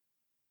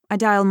I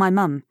dial my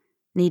mum,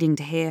 needing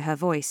to hear her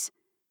voice.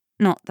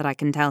 Not that I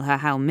can tell her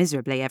how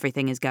miserably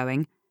everything is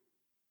going.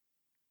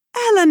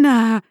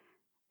 "Eleanor!"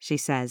 she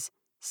says,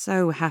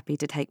 so happy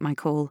to take my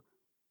call.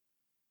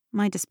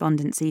 My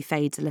despondency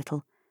fades a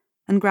little,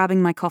 and grabbing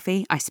my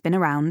coffee, I spin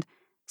around,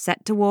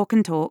 set to walk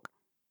and talk,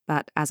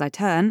 but as I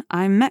turn,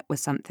 I'm met with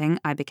something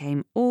I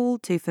became all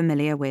too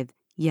familiar with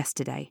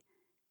yesterday.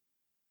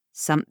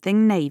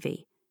 Something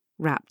navy,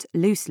 wrapped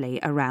loosely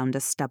around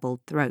a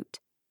stubbled throat.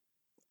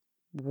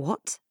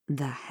 What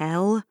the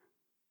hell?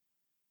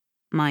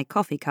 My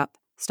coffee cup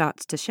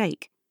starts to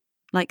shake,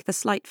 like the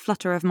slight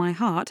flutter of my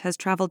heart has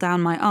travelled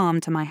down my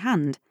arm to my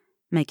hand,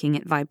 making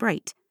it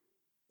vibrate.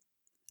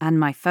 And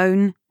my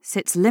phone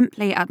sits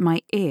limply at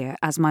my ear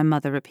as my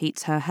mother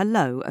repeats her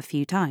hello a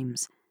few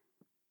times.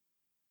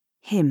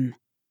 Him.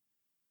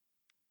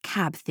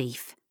 Cab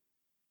thief.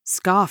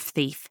 Scarf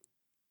thief.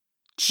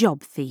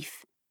 Job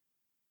thief.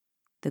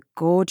 The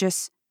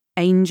gorgeous,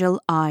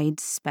 angel-eyed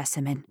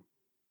specimen.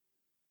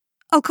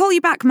 "I'll call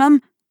you back,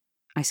 Mum,"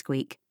 I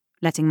squeak,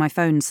 letting my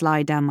phone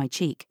slide down my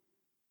cheek.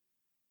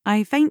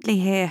 I faintly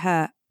hear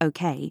her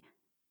okay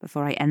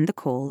before I end the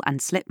call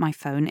and slip my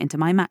phone into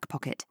my Mac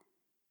pocket.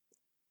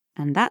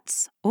 And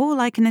that's all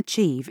I can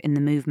achieve in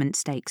the movement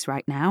stakes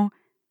right now.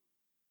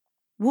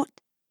 What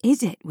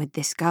is it with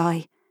this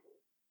guy?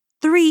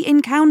 3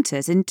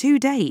 encounters in 2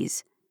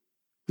 days.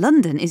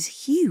 London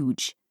is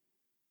huge.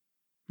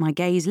 My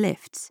gaze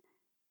lifts,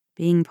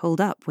 being pulled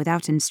up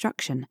without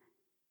instruction,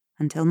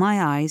 until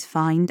my eyes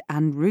find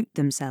and root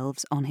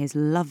themselves on his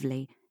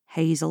lovely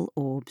hazel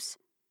orbs.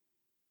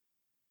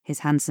 His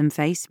handsome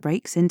face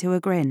breaks into a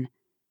grin.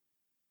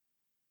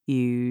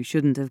 "You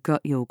shouldn't have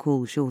cut your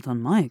call short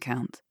on my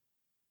account."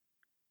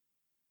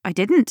 "I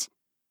didn't,"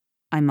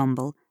 I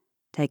mumble,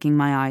 taking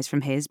my eyes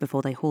from his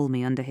before they haul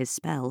me under his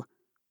spell.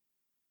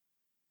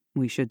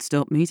 "We should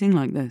stop meeting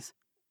like this."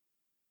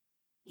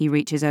 He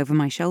reaches over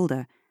my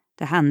shoulder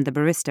to hand the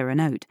barista a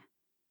note.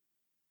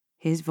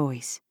 His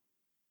voice.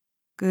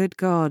 Good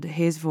God,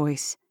 his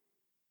voice.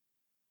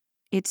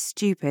 It's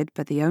stupid,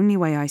 but the only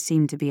way I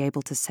seem to be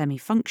able to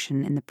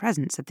semi-function in the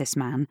presence of this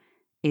man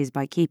is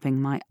by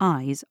keeping my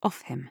eyes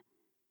off him.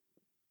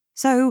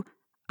 So,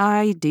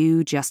 I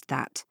do just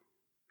that,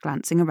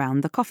 glancing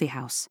around the coffee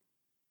house.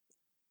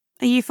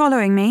 "Are you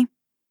following me?"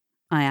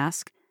 I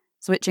ask,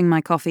 switching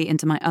my coffee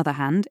into my other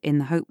hand in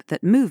the hope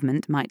that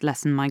movement might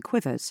lessen my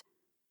quivers.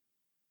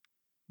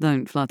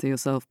 "Don't flatter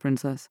yourself,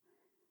 Princess.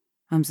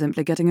 I'm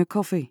simply getting a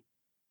coffee."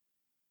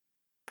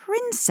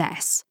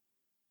 "Princess?"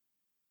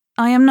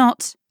 "I am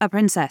not a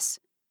princess.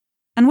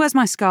 And where's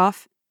my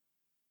scarf?"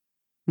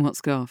 "What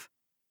scarf?"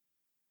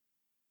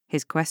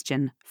 His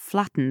question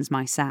flattens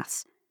my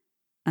sass,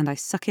 and I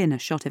suck in a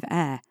shot of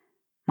air,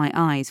 my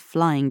eyes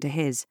flying to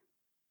his.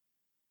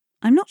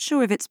 I'm not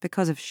sure if it's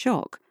because of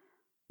shock,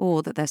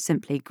 or that they're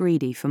simply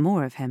greedy for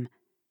more of him.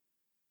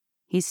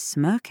 He's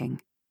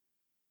smirking.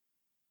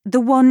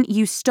 "The one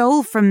you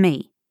stole from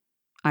me,"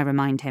 I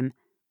remind him,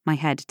 my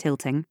head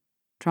tilting,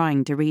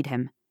 trying to read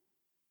him.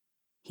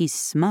 He's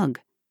smug.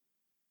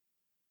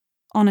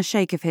 On a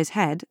shake of his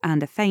head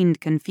and a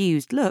feigned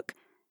confused look,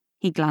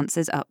 he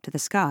glances up to the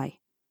sky.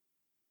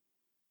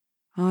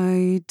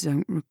 "I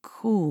don't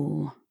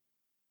recall."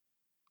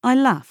 I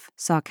laugh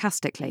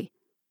sarcastically.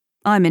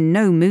 I'm in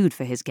no mood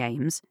for his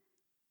games.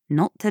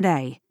 Not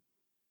today.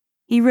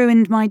 He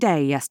ruined my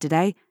day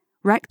yesterday,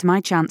 wrecked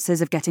my chances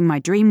of getting my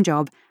dream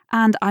job,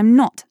 and I'm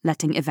not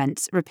letting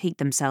events repeat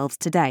themselves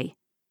today.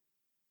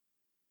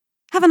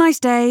 "Have a nice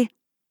day,"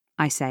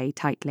 I say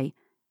tightly,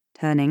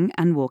 turning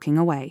and walking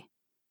away.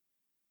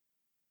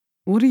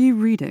 "What are you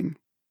reading?"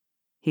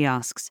 he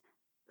asks,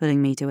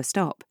 pulling me to a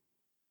stop.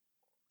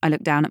 I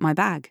look down at my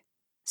bag,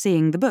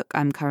 seeing the book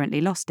I'm currently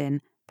lost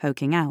in,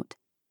 poking out.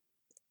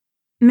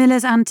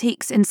 "Miller's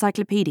Antiques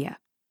Encyclopedia."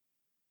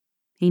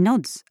 He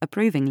nods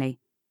approvingly.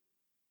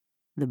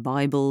 "The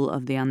Bible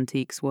of the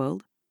antiques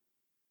world?"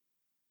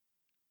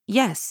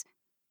 "Yes."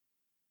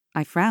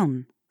 I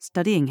frown,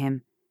 studying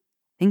him,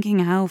 thinking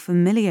how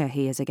familiar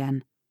he is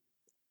again.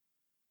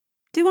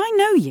 "Do I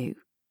know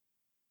you?"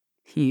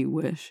 "You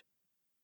wish."